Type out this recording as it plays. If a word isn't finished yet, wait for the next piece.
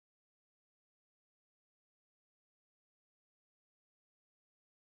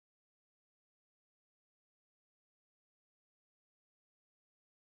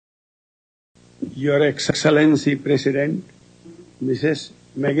Your Excellency President, Mrs.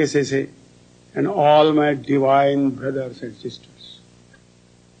 Megases, and all my divine brothers and sisters.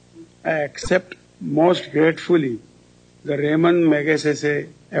 I accept most gratefully the Reman Megases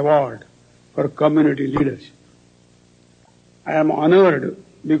Award for Community Leadership. I am honored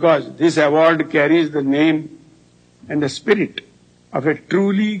because this award carries the name and the spirit of a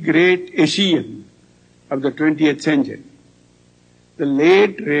truly great Asian of the 20th century. The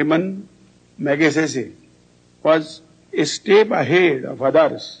late Reman Megases was a step ahead of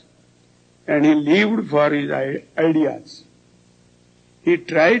others, and he lived for his ideas. He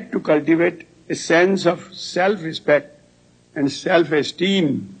tried to cultivate a sense of self-respect and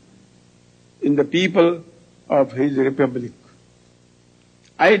self-esteem in the people of his republic.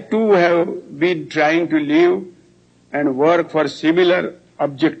 I too have been trying to live and work for similar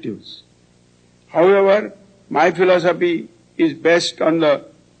objectives. However, my philosophy is based on the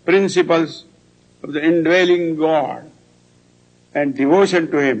principles of the indwelling God and devotion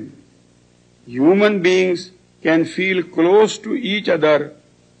to Him. Human beings can feel close to each other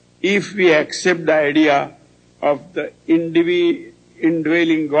if we accept the idea of the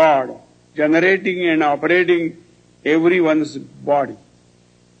indwelling God, generating and operating everyone's body.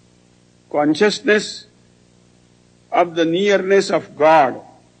 Consciousness of the nearness of God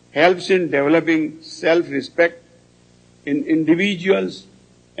helps in developing self-respect in individuals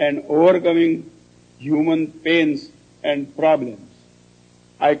and overcoming human pains and problems.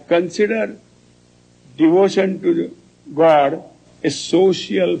 I consider devotion to God a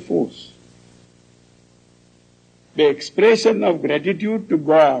social force. The expression of gratitude to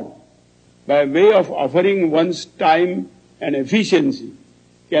God by way of offering one's time and efficiency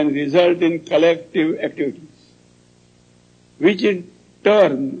can result in collective activities, which in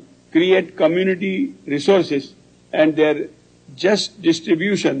turn create community resources and their just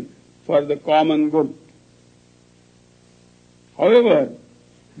distribution for the common good. However,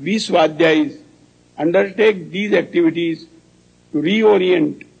 we Swadhyayis undertake these activities to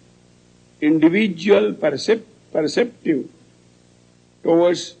reorient individual perceptive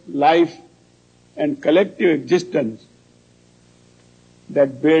towards life and collective existence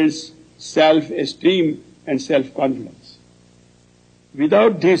that builds self-esteem and self-confidence.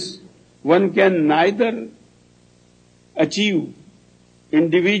 Without this, one can neither achieve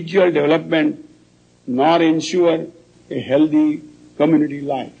individual development nor ensure a healthy community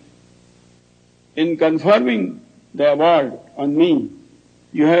life. In conferring the award on me,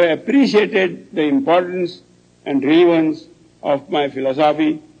 you have appreciated the importance and relevance of my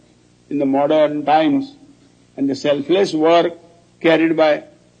philosophy in the modern times and the selfless work carried by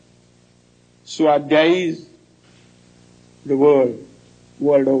Swadhyayis the world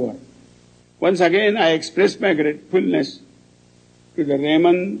over. Once again, I express my gratefulness to the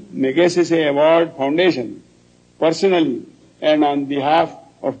Reman Megases Award Foundation personally and on behalf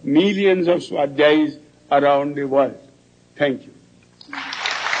of millions of Swadhyayis around the world. Thank you.